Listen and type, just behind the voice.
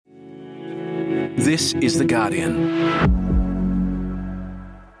This is The Guardian.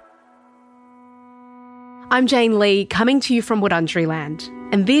 I'm Jane Lee, coming to you from Wurundjeri Land,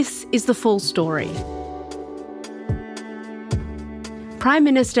 and this is the full story. Prime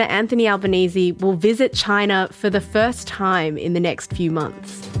Minister Anthony Albanese will visit China for the first time in the next few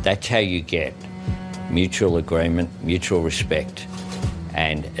months. That's how you get mutual agreement, mutual respect,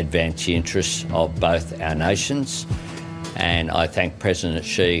 and advance the interests of both our nations. And I thank President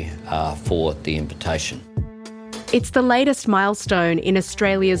Xi for the invitation. It's the latest milestone in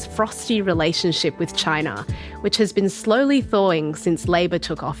Australia's frosty relationship with China, which has been slowly thawing since Labor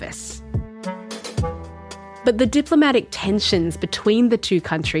took office. But the diplomatic tensions between the two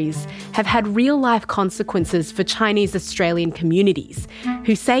countries have had real-life consequences for Chinese Australian communities,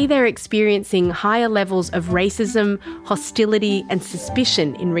 who say they're experiencing higher levels of racism, hostility and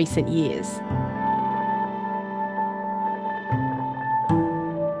suspicion in recent years.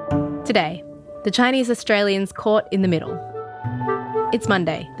 Today, the Chinese Australians caught in the middle. It's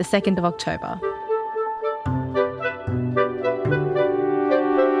Monday, the 2nd of October.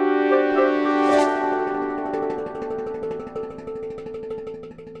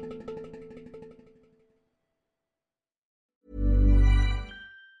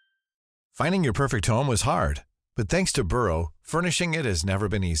 Finding your perfect home was hard, but thanks to Burrow, furnishing it has never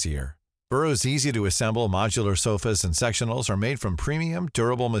been easier. Burrow's easy-to-assemble modular sofas and sectionals are made from premium,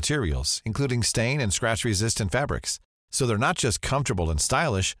 durable materials, including stain and scratch-resistant fabrics. So they're not just comfortable and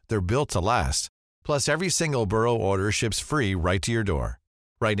stylish, they're built to last. Plus, every single Burrow order ships free right to your door.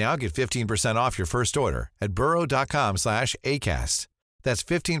 Right now, get 15% off your first order at burrow.com/ACAST. That's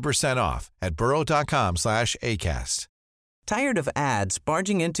 15% off at burrow.com/ACAST. Tired of ads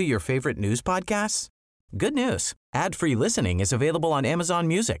barging into your favorite news podcasts? Good news. Ad-free listening is available on Amazon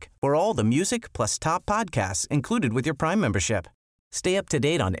Music for all the music plus top podcasts included with your Prime membership. Stay up to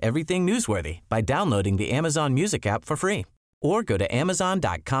date on everything newsworthy by downloading the Amazon Music app for free or go to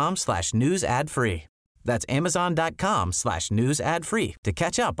amazon.com/news ad free. That's amazon.com/news ad free to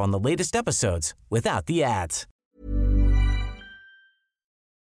catch up on the latest episodes without the ads.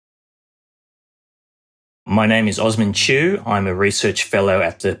 My name is Osman Chu. I'm a research fellow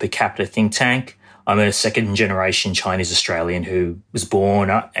at the Per Capita think tank. I'm a second-generation Chinese Australian who was born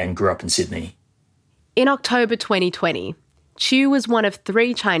and grew up in Sydney. In October 2020, Chu was one of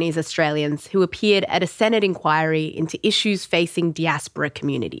 3 Chinese Australians who appeared at a Senate inquiry into issues facing diaspora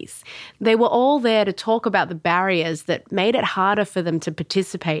communities. They were all there to talk about the barriers that made it harder for them to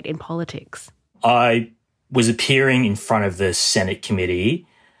participate in politics. I was appearing in front of the Senate committee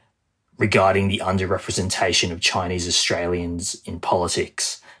regarding the underrepresentation of Chinese Australians in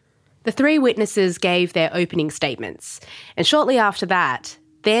politics. The 3 witnesses gave their opening statements, and shortly after that,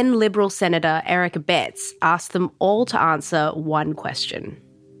 then Liberal Senator Erica Betts asked them all to answer one question.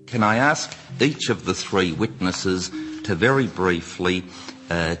 Can I ask each of the 3 witnesses to very briefly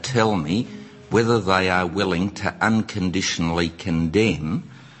tell me whether they are willing to unconditionally condemn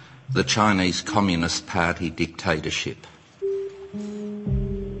the Chinese Communist Party dictatorship?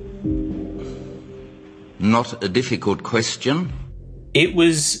 Not a difficult question. It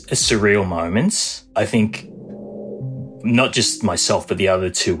was a surreal moment. I think not just myself, but the other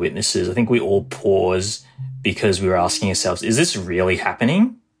 2 witnesses, I think we all paused because we were asking ourselves, is this really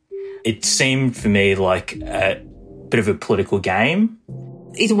happening? It seemed for me like a bit of a political game.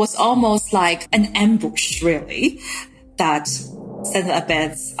 It was almost like an ambush, really, that Senator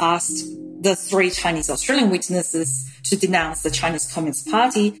Betts asked the 3 Chinese Australian witnesses to denounce the Chinese Communist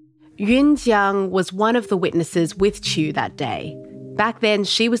Party. Yun Jiang was one of the witnesses with Chu that day. Back then,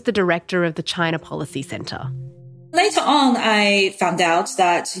 she was the director of the China Policy Centre. Later on, I found out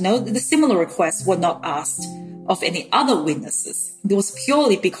that, the similar requests were not asked of any other witnesses. It was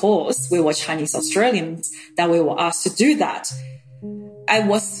purely because we were Chinese Australians that we were asked to do that. I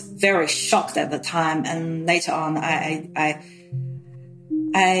was very shocked at the time, and later on, I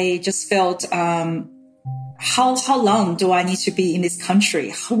just felt, how long do I need to be in this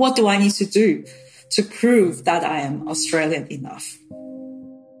country? What do I need to do to prove that I am Australian enough?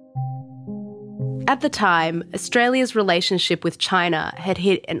 At the time, Australia's relationship with China had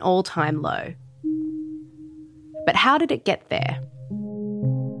hit an all-time low. But how did it get there?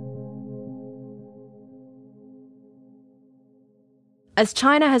 As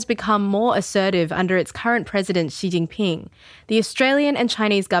China has become more assertive under its current president Xi Jinping, the Australian and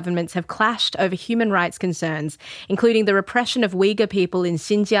Chinese governments have clashed over human rights concerns, including the repression of Uyghur people in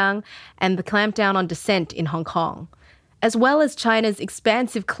Xinjiang and the clampdown on dissent in Hong Kong, as well as China's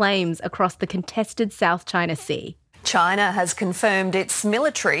expansive claims across the contested South China Sea. China has confirmed its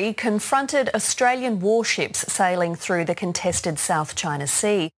military confronted Australian warships sailing through the contested South China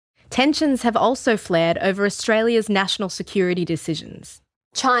Sea. Tensions have also flared over Australia's national security decisions.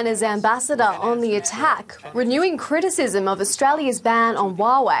 China's ambassador on the attack, renewing criticism of Australia's ban on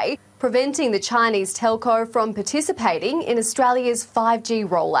Huawei, preventing the Chinese telco from participating in Australia's 5G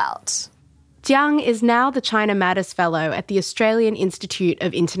rollout. Jiang is now the China Matters Fellow at the Australian Institute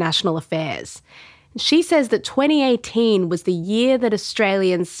of International Affairs. She says that 2018 was the year that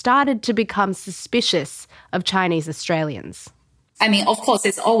Australians started to become suspicious of Chinese Australians. I mean, of course,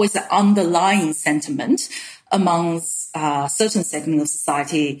 there's always an underlying sentiment amongst certain segments of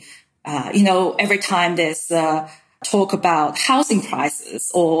society. Every time there's talk about housing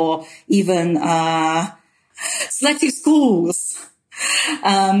prices or even selective schools,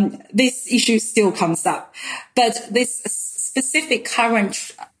 this issue still comes up. But this specific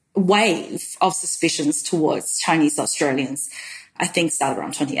current wave of suspicions towards Chinese Australians, I think, started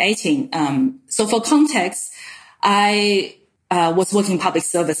around 2018. So for context, I was working in public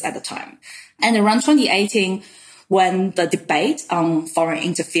service at the time. And around 2018, when the debate on foreign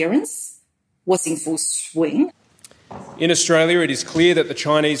interference was in full swing. In Australia, it is clear that the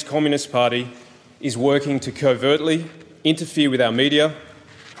Chinese Communist Party is working to covertly interfere with our media,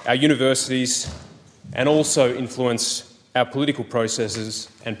 our universities, and also influence our political processes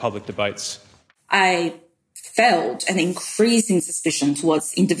and public debates. I felt an increasing suspicion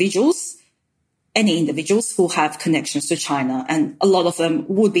towards any individuals who have connections to China, and a lot of them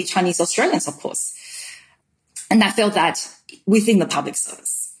would be Chinese Australians, of course. And I felt that within the public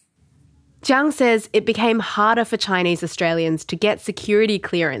service. Jiang says it became harder for Chinese Australians to get security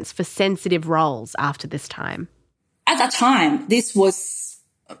clearance for sensitive roles after this time. At that time, this was,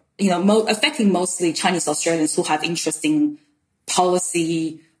 affecting mostly Chinese Australians who have interest in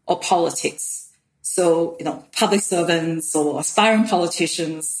policy or politics. So, public servants or aspiring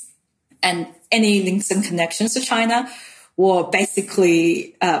politicians and any links and connections to China were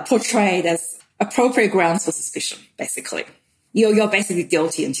basically portrayed as appropriate grounds for suspicion, basically. You're basically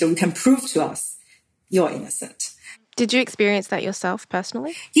guilty until you can prove to us you're innocent. Did you experience that yourself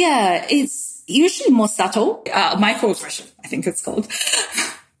personally? Yeah, it's usually more subtle. Microaggression, I think it's called.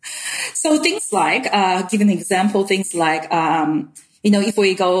 So things like, give an example, things like, if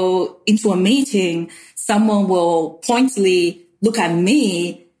we go into a meeting, someone will pointedly look at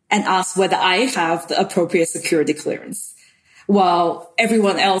me and ask whether I have the appropriate security clearance. While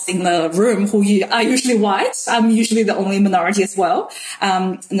everyone else in the room who are usually white, I'm usually the only minority as well.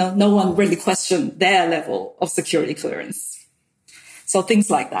 No one really questioned their level of security clearance. So things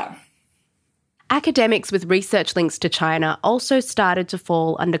like that. Academics with research links to China also started to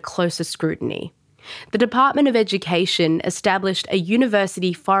fall under closer scrutiny. The Department of Education established a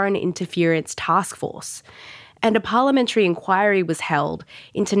university foreign interference task force, and a parliamentary inquiry was held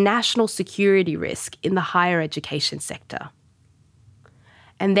into national security risk in the higher education sector.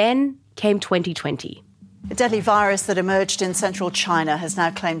 And then came 2020. A deadly virus that emerged in central China has now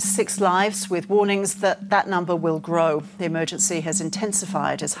claimed 6 lives, with warnings that that number will grow. The emergency has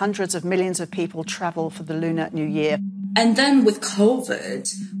intensified as hundreds of millions of people travel for the Lunar New Year. And then with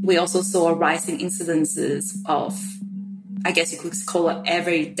COVID, we also saw rising incidences of, I guess you could call it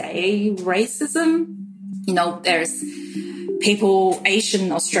everyday racism. There's people,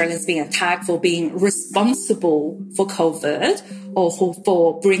 Asian Australians being attacked for being responsible for COVID or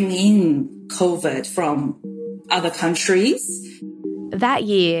for bringing in COVID from other countries. That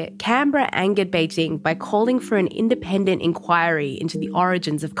year, Canberra angered Beijing by calling for an independent inquiry into the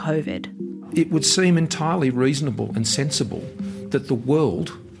origins of COVID. It would seem entirely reasonable and sensible that the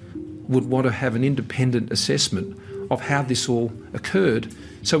world would want to have an independent assessment of how this all occurred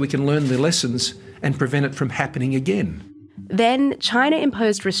so we can learn the lessons and prevent it from happening again. Then China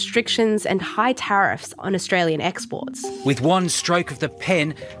imposed restrictions and high tariffs on Australian exports. With one stroke of the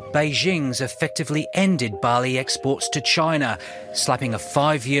pen, Beijing's effectively ended barley exports to China, slapping a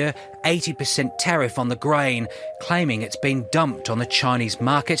 5-year, 80% tariff on the grain, claiming it's been dumped on the Chinese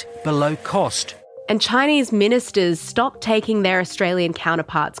market below cost. And Chinese ministers stopped taking their Australian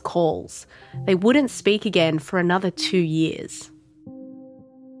counterparts' calls. They wouldn't speak again for another 2 years.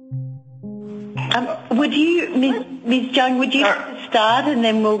 Would you, Ms. Jung, would you like to start and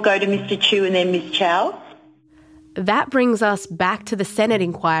then we'll go to Mr. Chu and then Ms. Chow? That brings us back to the Senate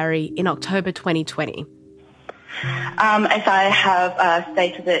inquiry in October 2020. As I have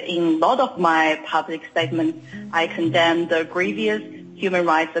stated in a lot of my public statements, I condemn the grievous human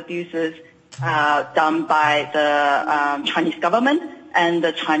rights abuses done by the Chinese government and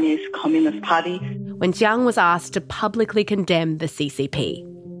the Chinese Communist Party. When Jiang was asked to publicly condemn the CCP.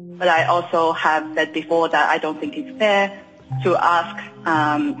 But I also have said before that I don't think it's fair to ask,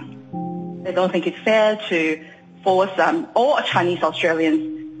 I don't think it's fair to force all Chinese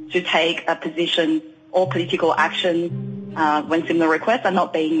Australians to take a position or political action when similar requests are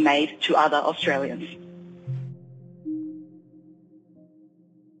not being made to other Australians.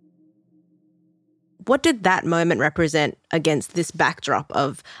 What did that moment represent against this backdrop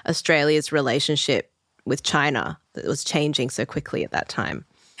of Australia's relationship with China that was changing so quickly at that time?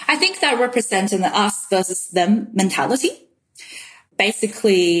 I think that represents an us versus them mentality.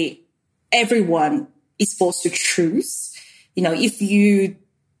 Basically, everyone is forced to choose. If you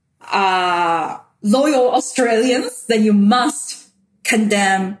are loyal Australians, then you must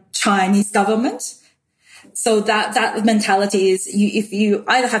condemn Chinese government. So that mentality is if you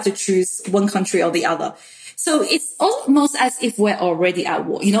either have to choose one country or the other. So it's almost as if we're already at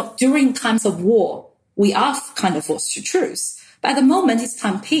war. During times of war, we are kind of forced to choose. But at the moment, it's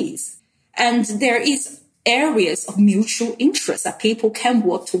time peace. And there is areas of mutual interest that people can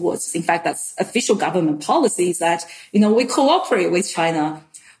work towards. In fact, that's official government policies that, we cooperate with China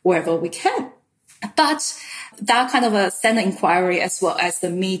wherever we can. But that kind of a Senate inquiry, as well as the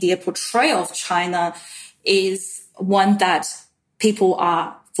media portrayal of China, is one that people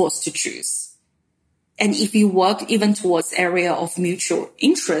are forced to choose. And if you work even towards area of mutual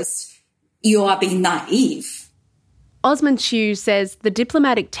interest, you are being naive. Osman Chew says the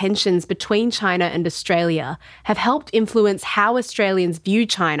diplomatic tensions between China and Australia have helped influence how Australians view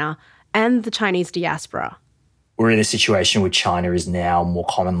China and the Chinese diaspora. We're in a situation where China is now more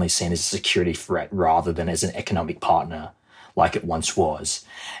commonly seen as a security threat rather than as an economic partner like it once was.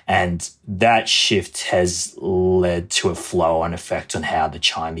 And that shift has led to a flow-on effect on how the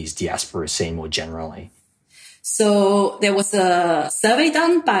Chinese diaspora is seen more generally. So there was a survey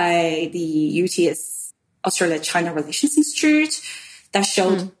done by the UTS Australia-China Relations Institute that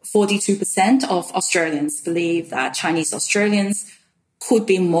showed 42% of Australians believe that Chinese Australians could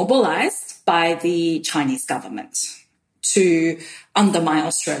be mobilized by the Chinese government to undermine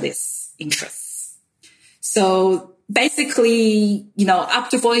Australia's interests. So basically, up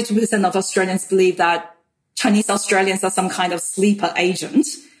to 42% of Australians believe that Chinese Australians are some kind of sleeper agent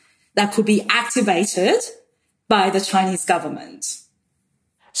that could be activated by the Chinese government.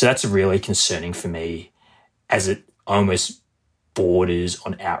 So that's really concerning for me, as it almost borders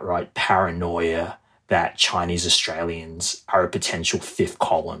on outright paranoia that Chinese Australians are a potential fifth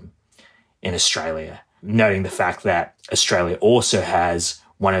column in Australia, noting the fact that Australia also has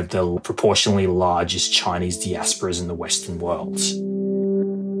one of the proportionally largest Chinese diasporas in the Western world.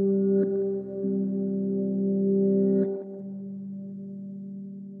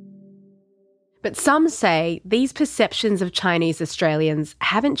 But some say these perceptions of Chinese Australians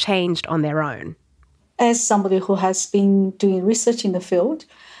haven't changed on their own. As somebody who has been doing research in the field,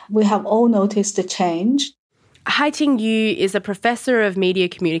 we have all noticed the change. Hai-Ting Yu is a professor of media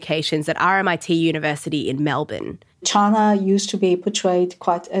communications at RMIT University in Melbourne. China used to be portrayed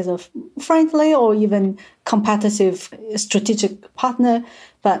quite as a friendly or even competitive strategic partner,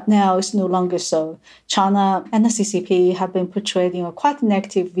 but now it's no longer so. China and the CCP have been portrayed in a quite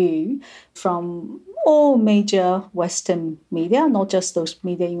negative view from all major Western media, not just those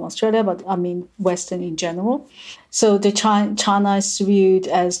media in Australia, but Western in general. So the China is viewed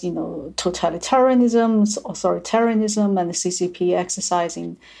as, totalitarianism, authoritarianism, and the CCP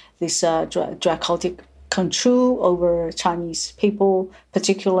exercising this draconic control over Chinese people,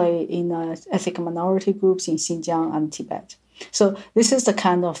 particularly in ethnic minority groups in Xinjiang and Tibet. So this is the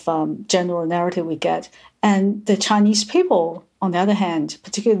kind of general narrative we get. And the Chinese people, on the other hand,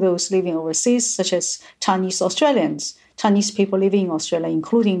 particularly those living overseas, such as Chinese Australians, Chinese people living in Australia,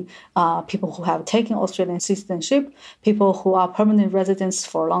 including people who have taken Australian citizenship, people who are permanent residents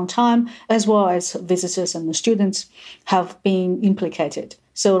for a long time, as well as visitors and students, have been implicated.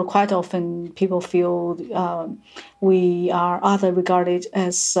 So quite often people feel we are either regarded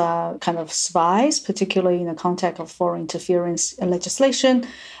as kind of spies, particularly in the context of foreign interference legislation,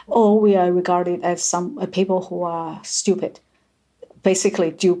 or we are regarded as some people who are stupid,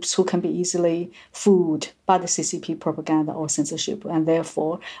 basically dupes who can be easily fooled by the CCP propaganda or censorship. And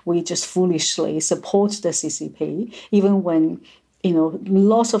therefore, we just foolishly support the CCP, even when,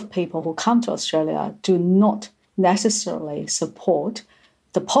 lots of people who come to Australia do not necessarily support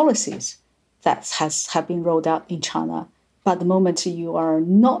the policies that have been rolled out in China. But the moment you are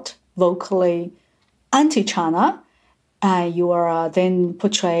not vocally anti-China, you are then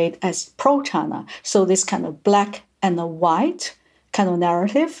portrayed as pro-China. So this kind of black and white kind of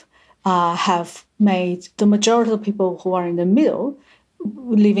narrative have made the majority of people who are in the middle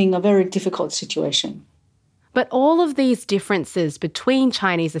living a very difficult situation. But all of these differences between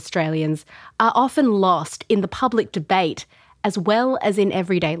Chinese Australians are often lost in the public debate as well as in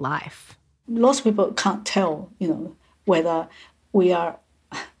everyday life. Lots of people can't tell, whether we are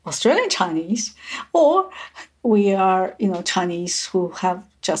Australian Chinese, or we are, Chinese who have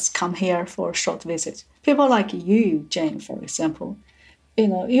just come here for a short visit. People like you, Jane, for example,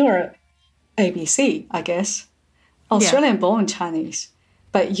 you're ABC, I guess, Australian-born Chinese,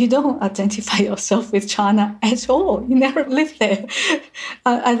 but you don't identify yourself with China at all. You never lived there.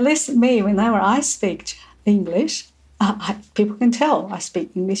 At least me, whenever I speak English, people can tell I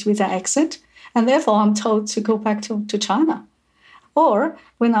speak English with an accent, and therefore I'm told to go back to China. Or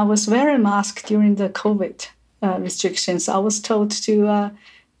when I was wearing a mask during the COVID restrictions, I was told to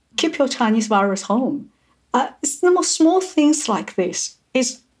keep your Chinese virus home. It's the most small things like this.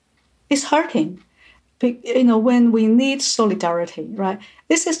 It's hurting. When we need solidarity, right?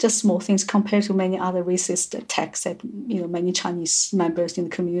 This is just small things compared to many other racist attacks that, many Chinese members in the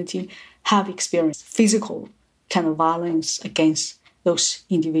community have experienced. Physical kind of violence against those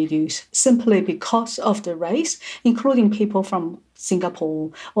individuals simply because of the race, including people from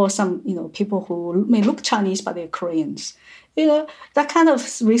Singapore or some, people who may look Chinese but they're Koreans. That kind of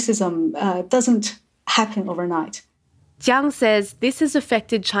racism doesn't happen overnight. Jiang says this has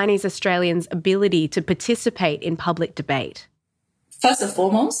affected Chinese Australians' ability to participate in public debate. First and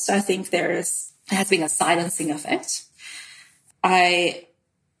foremost, I think there has been a silencing effect. I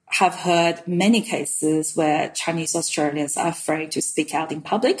have heard many cases where Chinese Australians are afraid to speak out in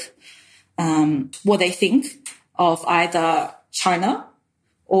public, what they think of either China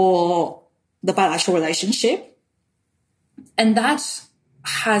or the bilateral relationship. And that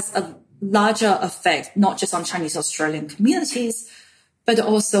has a larger effect, not just on Chinese Australian communities, but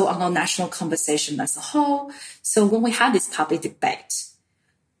also on our national conversation as a whole. So when we have this public debate,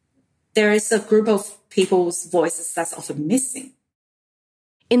 there is a group of people's voices that's often missing.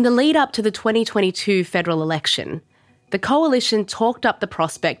 In the lead up to the 2022 federal election, the coalition talked up the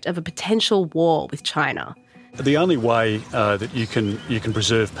prospect of a potential war with China. The only way that you can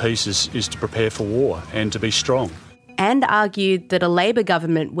preserve peace is to prepare for war and to be strong. And argued that a Labor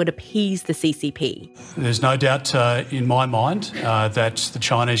government would appease the CCP. There's no doubt in my mind that the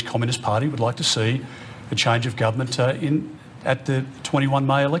Chinese Communist Party would like to see a change of government at the 21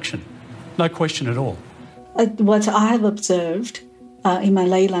 May election. No question at all. What I have observed in my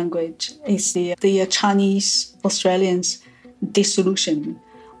lay language is the Chinese Australians' disillusion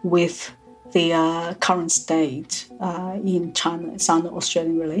with the current state in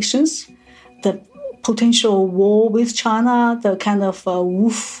China-Sino-Australian relations. The potential war with China, the kind of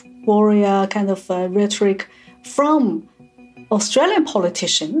wolf warrior kind of rhetoric from Australian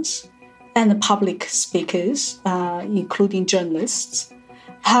politicians and public speakers, including journalists,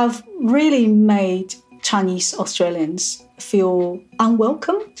 have really made Chinese Australians feel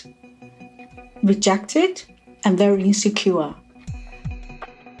unwelcomed, rejected, and very insecure.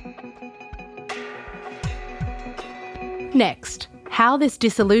 Next, how this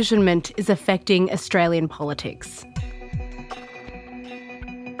disillusionment is affecting Australian politics.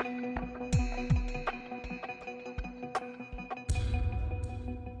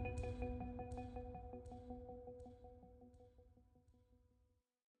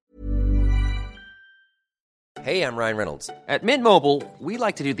 Hey, I'm Ryan Reynolds. At Mint Mobile, we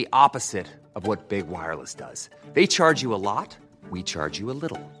like to do the opposite of what Big Wireless does. They charge you a lot, we charge you a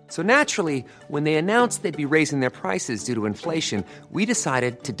little. So naturally, when they announced they'd be raising their prices due to inflation, we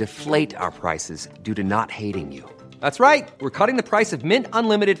decided to deflate our prices due to not hating you. That's right. We're cutting the price of Mint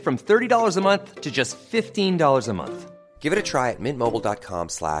Unlimited from $30 a month to just $15 a month. Give it a try at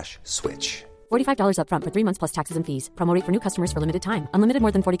mintmobile.com/switch. $45 up front for 3 months plus taxes and fees. Promo rate for new customers for limited time. Unlimited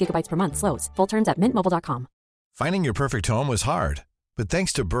more than 40 gigabytes per month. Slows full terms at mintmobile.com. Finding your perfect home was hard, but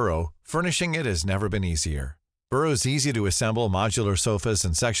thanks to Burrow, furnishing it has never been easier. Burrow's easy-to-assemble modular sofas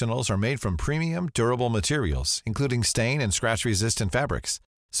and sectionals are made from premium, durable materials, including stain and scratch-resistant fabrics.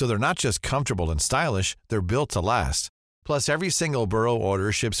 So they're not just comfortable and stylish, they're built to last. Plus, every single Burrow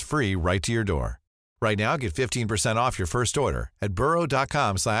order ships free right to your door. Right now, get 15% off your first order at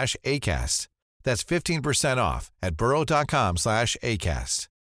burrow.com/ACAST. That's 15% off at burrow.com/ACAST.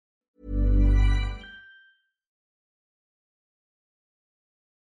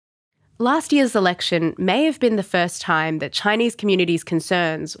 Last year's election may have been the first time that Chinese communities'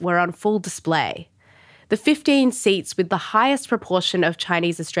 concerns were on full display. The 15 seats with the highest proportion of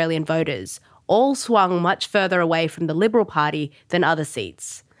Chinese Australian voters all swung much further away from the Liberal Party than other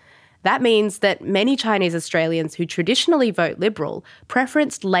seats. That means that many Chinese Australians who traditionally vote Liberal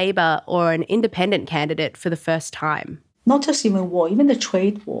preferenced Labor or an independent candidate for the first time. Not just even war, even the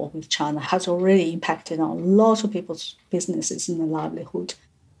trade war with China has already impacted on lots of people's businesses and their livelihood.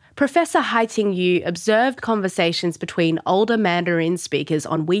 Professor Haiting Yu observed conversations between older Mandarin speakers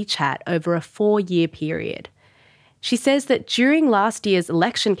on WeChat over a 4-year period. She says that during last year's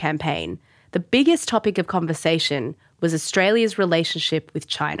election campaign, the biggest topic of conversation was Australia's relationship with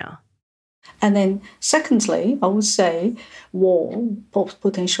China. And then secondly, I would say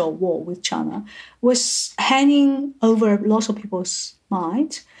potential war with China was hanging over lots of people's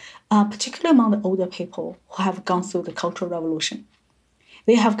minds, particularly among the older people who have gone through the Cultural Revolution.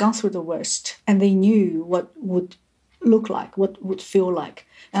 They have gone through the worst and they knew what would look like, what would feel like.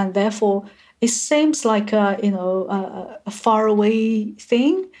 And therefore, it seems like a faraway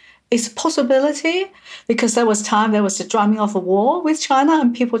thing. It's a possibility because there was the drumming of a war with China,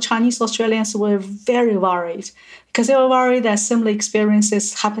 and Chinese Australians were very worried because they were worried that similar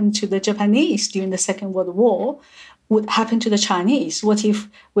experiences happened to the Japanese during the Second World War would happen to the Chinese. What if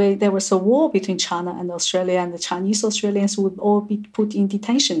there was a war between China and Australia and the Chinese Australians would all be put in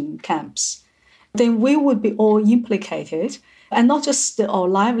detention camps? Then we would be all implicated, and not just our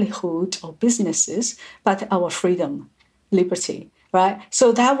livelihood or businesses, but our freedom, liberty. Right?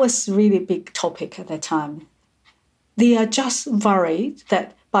 So that was really a big topic at that time. They are just worried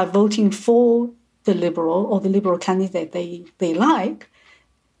that by voting for the Liberal or the Liberal candidate they like,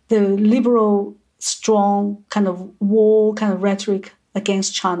 the Liberal strong kind of war kind of rhetoric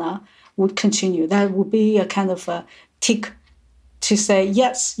against China would continue. That would be a kind of a tick to say,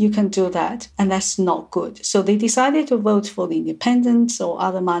 yes, you can do that, and that's not good. So they decided to vote for the independents or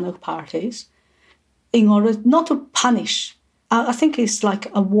other minor parties in order not to punish. I think it's like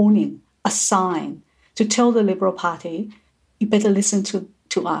a warning, a sign to tell the Liberal Party, you better listen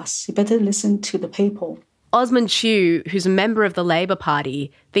to us, you better listen to the people. Osman Chew, who's a member of the Labor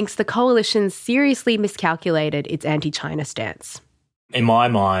Party, thinks the coalition seriously miscalculated its anti-China stance. In my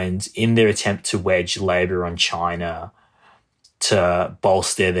mind, in their attempt to wedge Labor on China to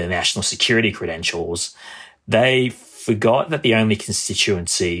bolster their national security credentials, they forgot that the only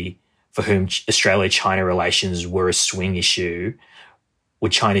constituency for whom Australia-China relations were a swing issue were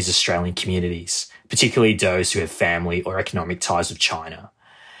Chinese Australian communities, particularly those who have family or economic ties with China.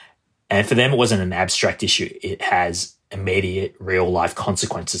 And for them, it wasn't an abstract issue. It has immediate, real-life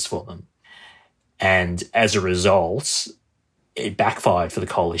consequences for them. And as a result, it backfired for the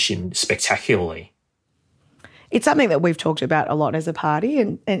coalition spectacularly. It's something that we've talked about a lot as a party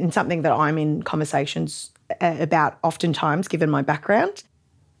and something that I'm in conversations about oftentimes, given my background.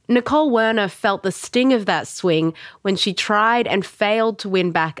 Nicole Werner felt the sting of that swing when she tried and failed to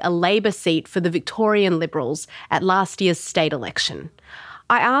win back a Labor seat for the Victorian Liberals at last year's state election.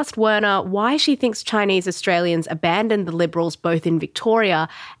 I asked Werner why she thinks Chinese Australians abandoned the Liberals both in Victoria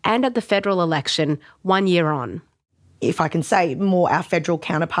and at the federal election 1 year on. If I can say more, our federal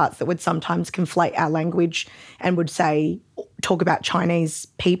counterparts that would sometimes conflate our language and would talk about Chinese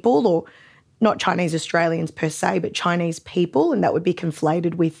people, or not Chinese Australians per se, but Chinese people, and that would be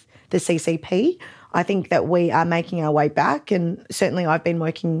conflated with the CCP. I think that we are making our way back, and certainly I've been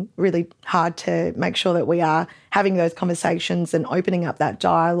working really hard to make sure that we are having those conversations and opening up that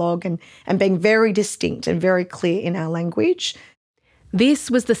dialogue and being very distinct and very clear in our language.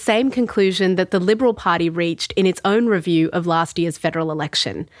 This was the same conclusion that the Liberal Party reached in its own review of last year's federal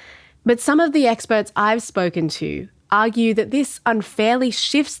election. But some of the experts I've spoken to argue that this unfairly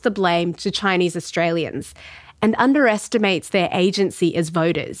shifts the blame to Chinese Australians and underestimates their agency as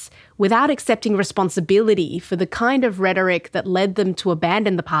voters without accepting responsibility for the kind of rhetoric that led them to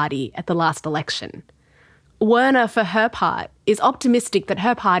abandon the party at the last election. Werner, for her part, is optimistic that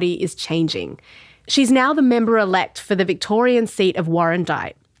her party is changing. She's now the member-elect for the Victorian seat of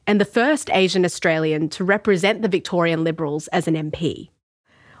Warrandyte and the first Asian Australian to represent the Victorian Liberals as an MP.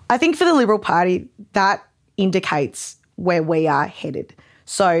 I think for the Liberal Party, that indicates where we are headed.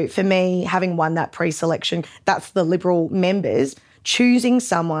 So for me, having won that pre-selection, that's the Liberal members choosing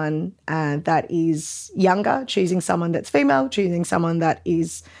someone that is younger, choosing someone that's female, choosing someone that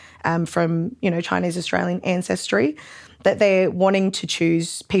is from, Chinese Australian ancestry, that they're wanting to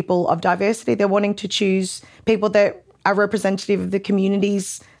choose people of diversity. They're wanting to choose people that are representative of the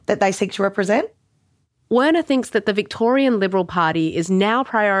communities that they seek to represent. Werner thinks that the Victorian Liberal Party is now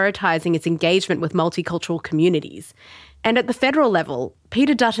prioritising its engagement with multicultural communities. And at the federal level,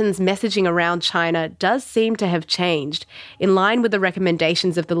 Peter Dutton's messaging around China does seem to have changed, in line with the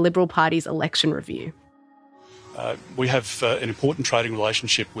recommendations of the Liberal Party's election review. We have an important trading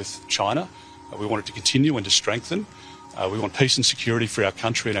relationship with China. We want it to continue and to strengthen. We want peace and security for our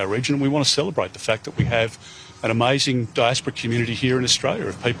country and our region, and we want to celebrate the fact that we have an amazing diaspora community here in Australia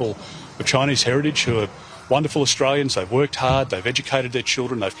of people with Chinese heritage who are wonderful Australians. They've worked hard, they've educated their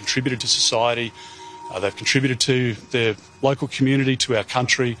children, they've contributed to society, they've contributed to their local community, to our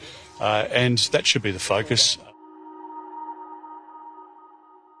country, and that should be the focus.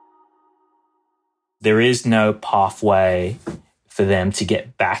 there is no pathway for them to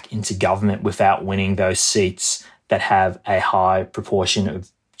get back into government without winning those seats that have a high proportion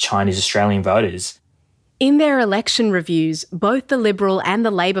of Chinese Australian voters. In their election reviews, both the Liberal and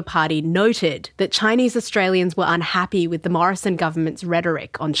the Labor Party noted that Chinese Australians were unhappy with the Morrison government's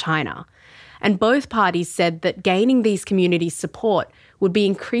rhetoric on China. And both parties said that gaining these communities' support would be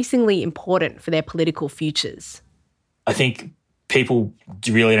increasingly important for their political futures. I think people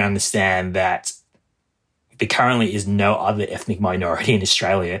really don't understand that there currently is no other ethnic minority in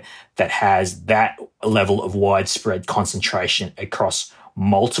Australia that has that level of widespread concentration across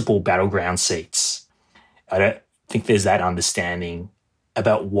multiple battleground seats. I don't think there's that understanding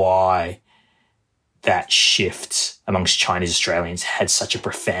about why that shift amongst Chinese Australians had such a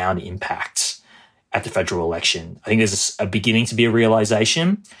profound impact at the federal election. I think there's a beginning to be a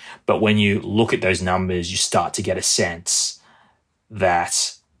realisation, but when you look at those numbers, you start to get a sense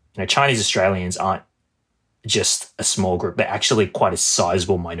that Chinese Australians aren't just a small group. They're actually quite a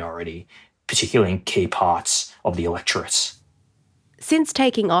sizable minority, particularly in key parts of the electorate. Since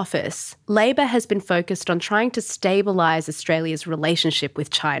taking office, Labor has been focused on trying to stabilise Australia's relationship with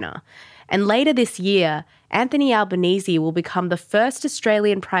China. And later this year, Anthony Albanese will become the first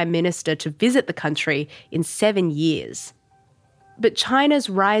Australian Prime Minister to visit the country in 7 years. But China's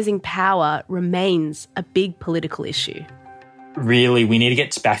rising power remains a big political issue. Really, we need to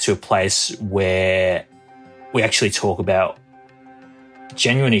get back to a place where we actually talk about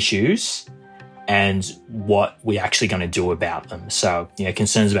genuine issues and what we're actually going to do about them. So,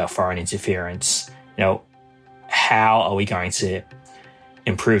 concerns about foreign interference, how are we going to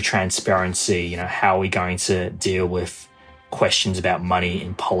improve transparency? How are we going to deal with questions about money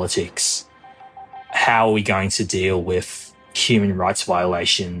in politics? How are we going to deal with human rights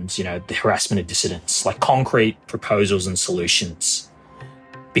violations, the harassment of dissidents, like concrete proposals and solutions?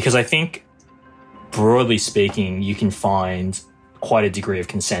 Because I think, broadly speaking, you can find quite a degree of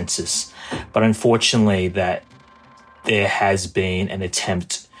consensus. But unfortunately, that there has been an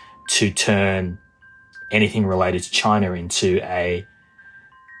attempt to turn anything related to China into a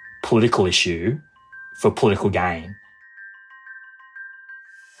political issue for political gain.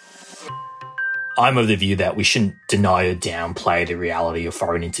 I'm of the view that we shouldn't deny or downplay the reality of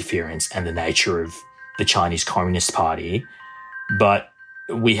foreign interference and the nature of the Chinese Communist Party, but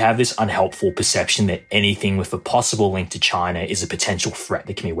we have this unhelpful perception that anything with a possible link to China is a potential threat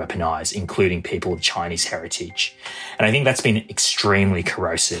that can be weaponized, including people of Chinese heritage. And I think that's been extremely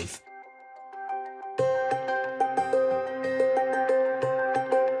corrosive.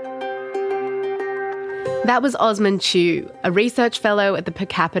 That was Osman Chu, a research fellow at the Per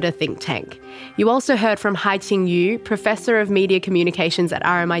Capita think tank. You also heard from Haiqing Yu, Professor of Media Communications at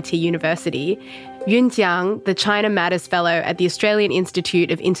RMIT University, Yun Jiang, the China Matters Fellow at the Australian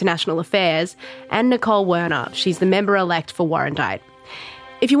Institute of International Affairs, and Nicole Werner, she's the member-elect for Warrandyte.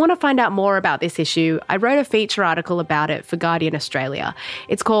 If you want to find out more about this issue, I wrote a feature article about it for Guardian Australia.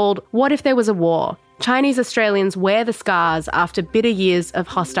 It's called What If There Was a War? Chinese Australians wear the scars after bitter years of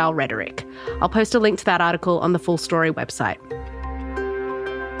hostile rhetoric. I'll post a link to that article on the Full Story website.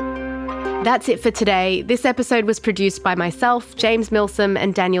 That's it for today. This episode was produced by myself, James Milsom,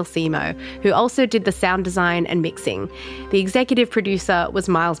 and Daniel Simo, who also did the sound design and mixing. The executive producer was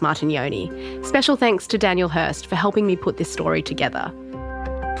Miles Martignoni. Special thanks to Daniel Hurst for helping me put this story together.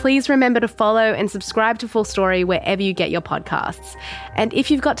 Please remember to follow and subscribe to Full Story wherever you get your podcasts. And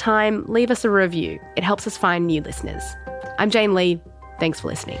if you've got time, leave us a review. It helps us find new listeners. I'm Jane Lee. Thanks for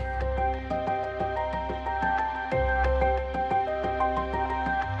listening.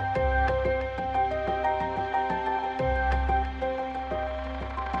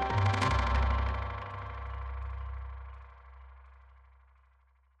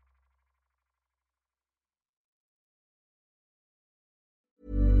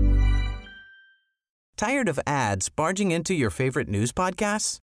 Tired of ads barging into your favorite news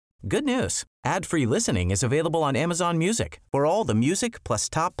podcasts? Good news. Ad-free listening is available on Amazon Music for all the music plus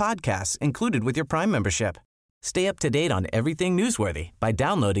top podcasts included with your Prime membership. Stay up to date on everything newsworthy by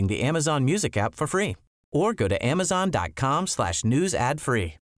downloading the Amazon Music app for free or go to amazon.com/news ad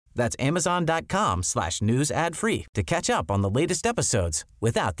free. That's amazon.com/news ad free to catch up on the latest episodes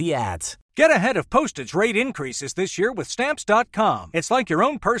without the ads. Get ahead of postage rate increases this year with Stamps.com. It's like your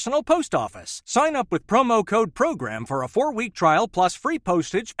own personal post office. Sign up with promo code PROGRAM for a 4-week trial plus free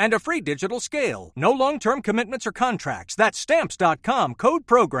postage and a free digital scale. No long-term commitments or contracts. That's Stamps.com, code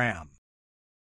PROGRAM.